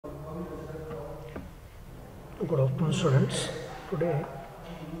Good afternoon, students. Today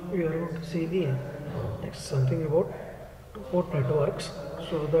we are going to see the next something about two-port networks.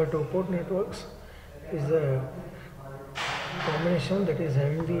 So the two-port networks is a combination that is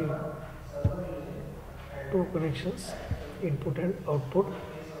having the two connections, input and output.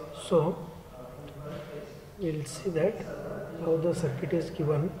 So we will see that how the circuit is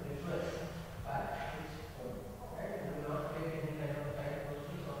given.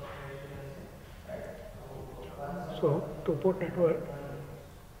 So two-port network,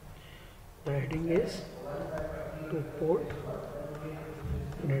 the heading is two-port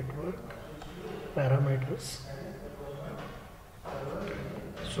network parameters.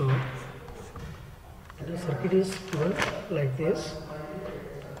 So the circuit is given like this.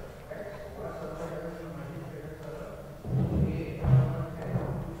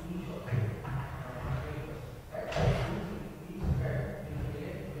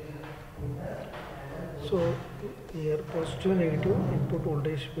 So here positive negative input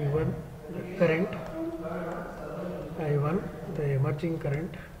voltage V1, the current I1, the emerging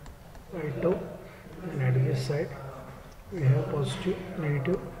current I2, and at this side we have positive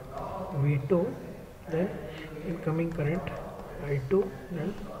negative V2, then incoming current I2,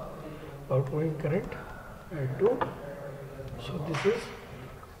 then outgoing current I2. So this is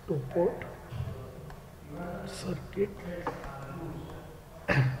two-port circuit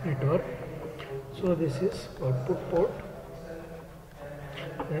network. So this is output port,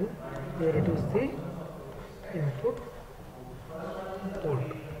 then here it is the input port.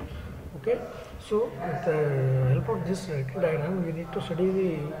 Okay, so with the help of this diagram we need to study the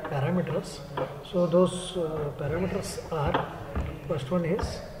parameters. So those parameters are, first one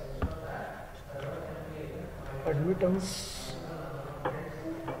is admittance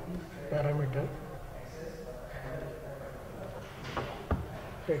parameter,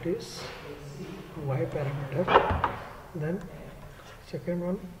 that is Y parameter. Then second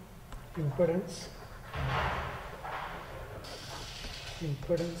one, impedance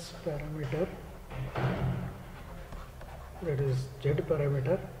parameter, that is Z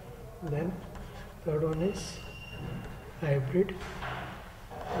parameter. Then third one is hybrid,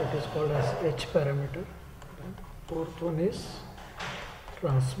 that is called as H parameter. Then fourth one is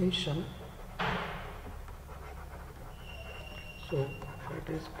transmission, so that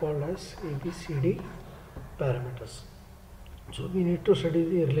is called as ABCD parameters. So we need to study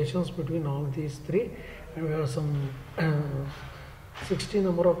the relations between all these three, and we have some 60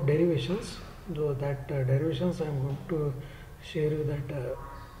 number of derivations. So that derivations I am going to share you that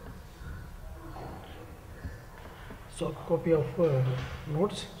soft copy of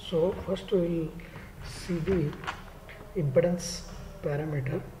notes. So first we will see the impedance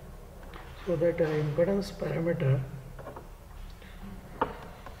parameter. So that impedance parameter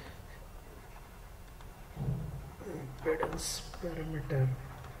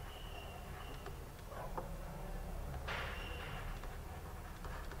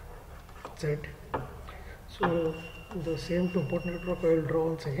Z. So the same two-port network I will draw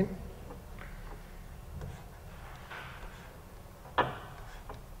once again.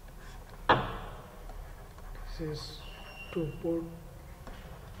 This is two-port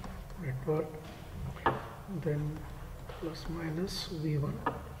network, then plus minus V1,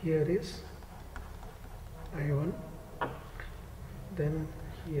 here is I1, then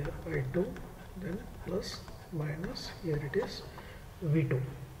here I2, then plus minus, here it is V2.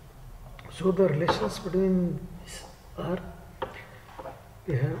 So the relations between these are,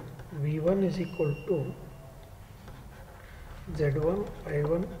 we have V1 is equal to Z1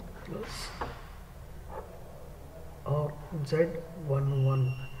 I1 plus or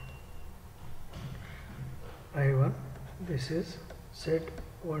Z11 I1, this is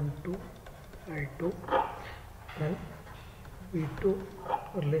Z12 I2, then V2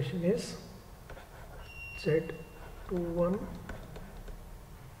 relation is Z21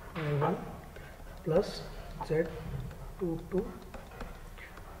 I1 plus Z22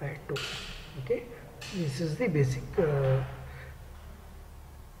 I2. Okay, this is the basic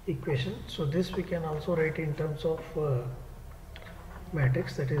equation. So this we can also write in terms of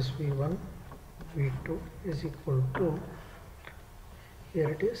matrix, that is V1 V2 is equal to, here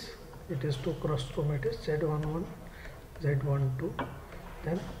it is 2 cross 2 matrix, Z11 Z12,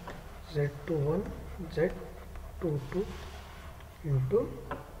 then Z21 Z22 into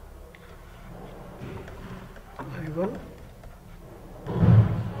I1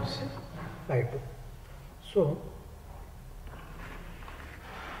 I2. So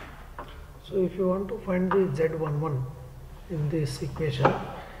if you want to find the Z11 in this equation,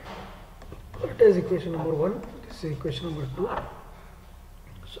 it is equation number 1, this is equation number 2.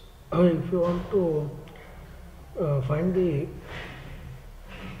 So if you want to find the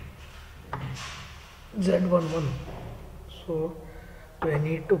Z11. So I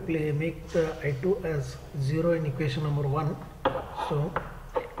need to make the I2 as 0 in equation number 1. So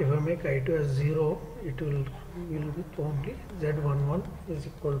if I make I2 as 0, it will be only Z11 is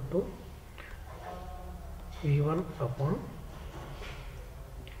equal to V1 upon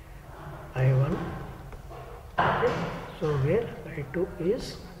I1. Okay. So where I2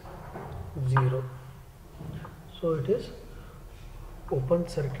 is 0. So it is open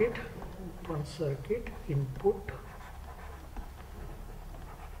circuit input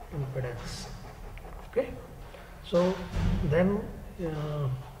impedance. Okay. So then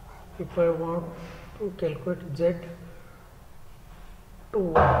if I want to calculate Z2,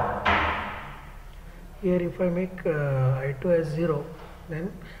 here if I make I2 as 0,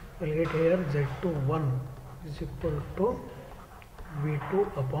 then I will get here Z21 is equal to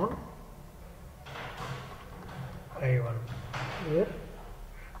V2 upon I1, where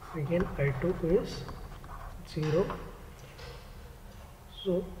again I2 is 0.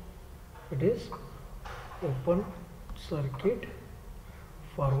 So it is open circuit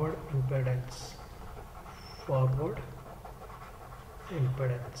forward impedance.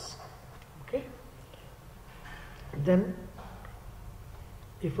 Okay. Then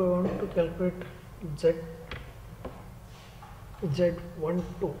if I want to calculate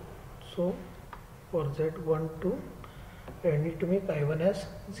Z12, so for Z12 I need to make I1 as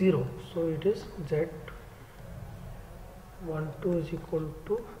 0. So it is Z12 is equal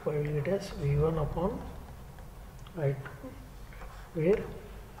to, I will get as V1 upon I2, where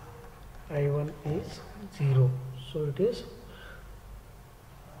I1 is 0. So it is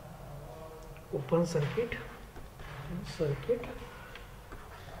open circuit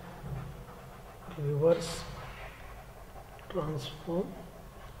reverse transform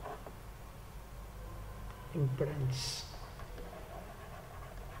impedance.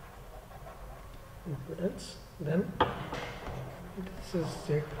 Then this is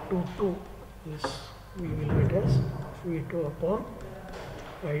Z22 is we will get as V2 upon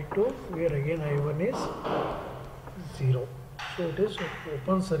I2, where again I1 is 0. So it is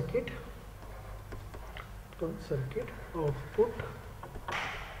open circuit output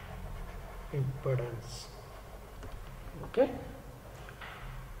impedance. Okay.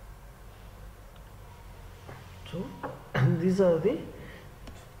 So these are the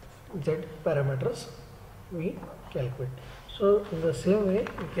Z parameters we calculate. So in the same way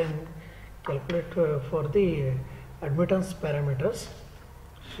we can calculate for the admittance parameters.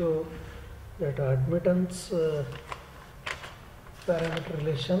 So that admittance parameter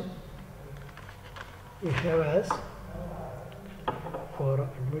relation we have as, for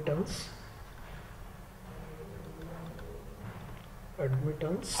admittance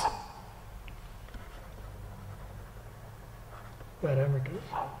parameters,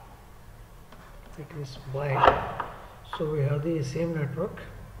 it is Y. So we have the same network,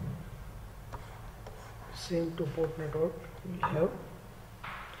 same two port network. We have,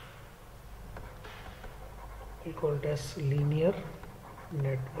 we call it as linear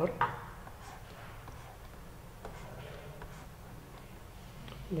network.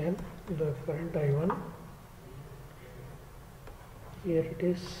 Then the current I1, here it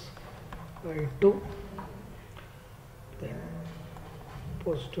is I2, then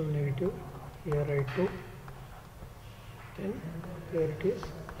positive negative, here I2, then here it is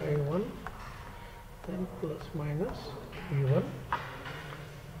I1, then plus minus V1.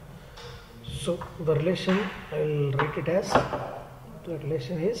 So the relation I will write it as, the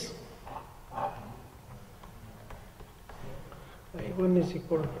relation is I1 is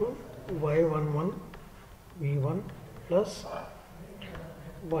equal to Y11 V1 plus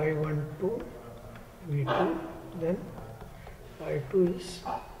Y12 V2, then I2 is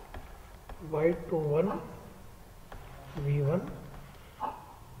Y21 V1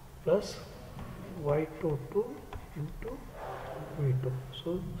 plus Y22 into V2.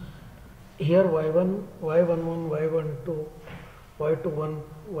 So here Y11, Y12, Y21,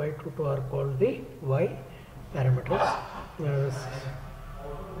 Y22 are called the Y parameters.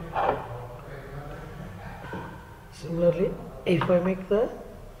 Similarly, if I make the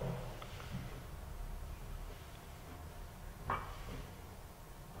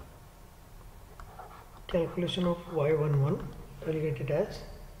calculation of Y11, I will get it as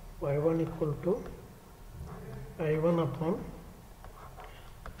Y1 equal to I1 upon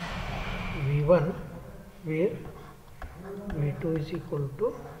V1, where V2 is equal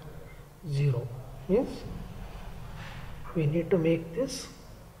to 0. Means we need to make this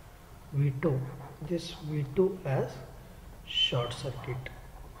V2 as short circuit.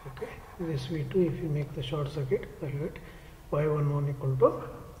 Okay, this V2, if you make the short circuit, that will get Y11 equal to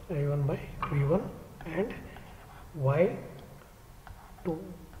I1 by V1 and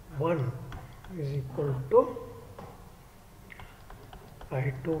Y21 is equal to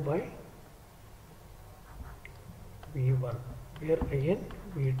I2 by V1, where again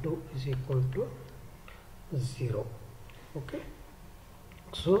V2 is equal to 0. Okay,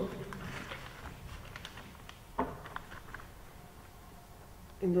 so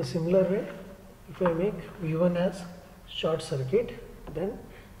in the similar way, if I make V1 as short circuit, then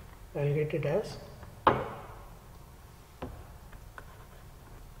I will get it as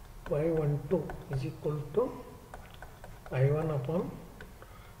Y12 is equal to I1 upon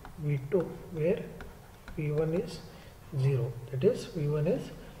V2, where V1 is 0, that is V1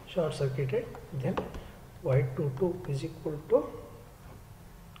 is short circuited. Then Y22 is equal to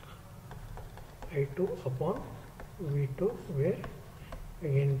I2 upon V2, where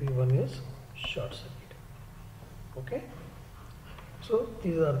again V1 is short circuit. Okay, so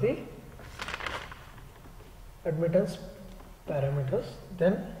these are the admittance parameters.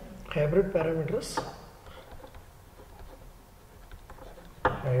 Then hybrid parameters.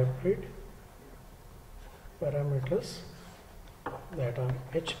 Hybrid parameters, that are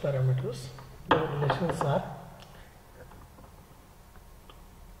H parameters. The relations are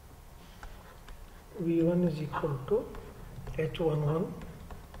V1 is equal to H11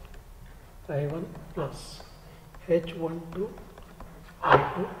 I1 plus H12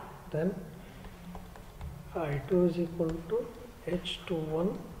 I2, then I2 is equal to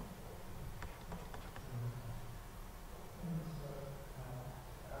H21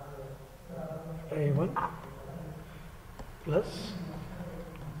 I1 plus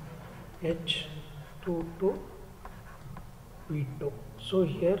H22 V2. So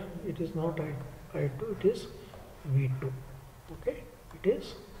here it is not I2, it is V2. Okay, it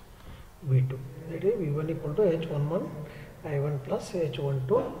is V2. That is V1 equal to H11 I1 plus H12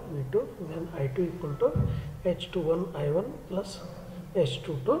 V2, then I2 equal to H21 I1 plus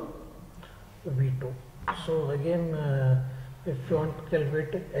H22 V2. So again, if you want to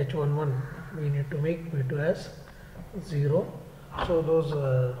calculate H11, we need to make V2 as 0. So those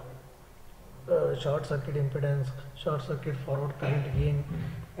short circuit impedance, short circuit forward current gain,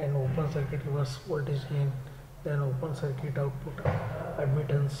 and open circuit reverse voltage gain, then open circuit output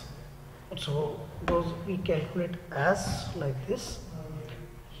admittance. So those we calculate as like this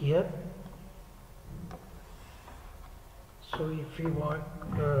here. So if we want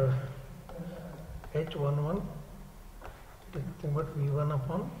H11, nothing but V1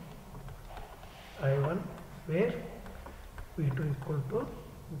 upon I1, where V2 equal to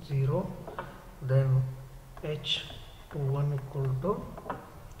 0, then H21 equal to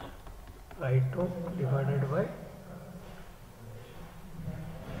I2 divided by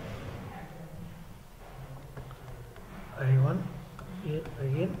I1. Here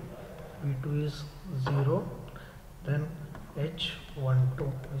again V2 is 0, then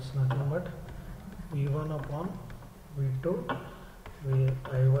H12 is nothing but V1 upon V2, where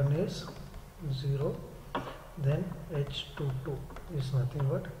I1 is 0, then H22 is nothing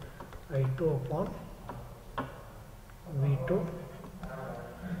but I2 upon V2,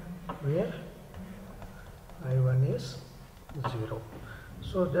 where I1 is 0.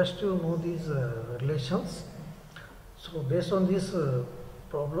 So just to know these relations. So based on these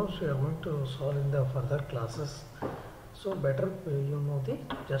problems we are going to solve in the further classes. So better you know the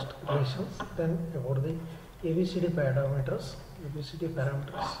just relations than about the ABCD parameters.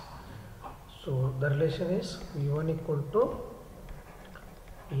 So the relation is V1 equal to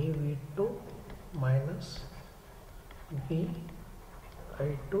AV2 minus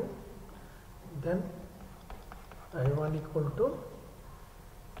VI2, then I1 equal to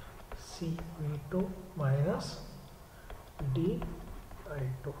CV2 minus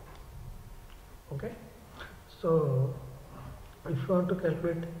DI2. Okay, so if you want to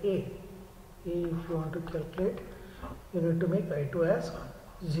calculate if you want to calculate, you need to make I2 as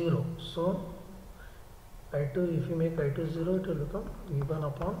 0. So I2, if you make I2 0, it will become V1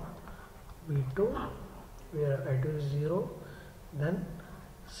 upon V2, where I2 is 0, then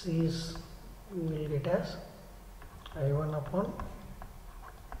C is, we will get as I1 upon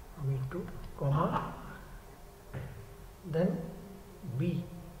V2, comma, then B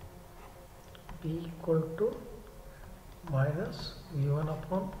equal to minus V1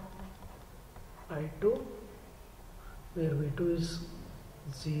 upon I2, where V2 is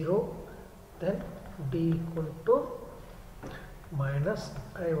 0, then D equal to minus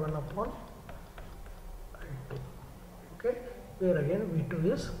I1 upon I2. Okay, where again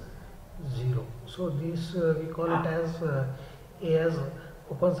V2 is 0. So this we call it as A as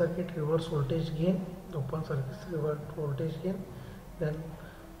open circuit reverse voltage gain, open circuit reverse voltage gain. Then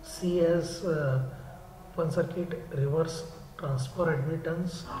C as open circuit reverse transfer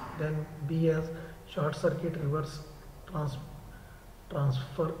admittance. Then B as short circuit reverse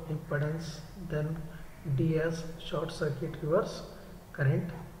transfer impedance. Then D as short circuit reverse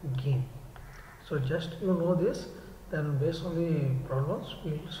current gain. So just you know this, then based on the problems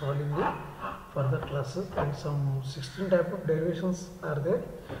we will solve in the further classes, and some 16 type of derivations are there.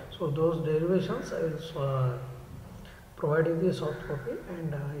 So those derivations I will provide you the soft copy,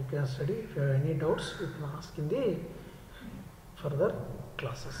 and you can study. If you have any doubts, you can ask in the further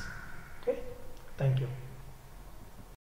classes. Okay, thank you.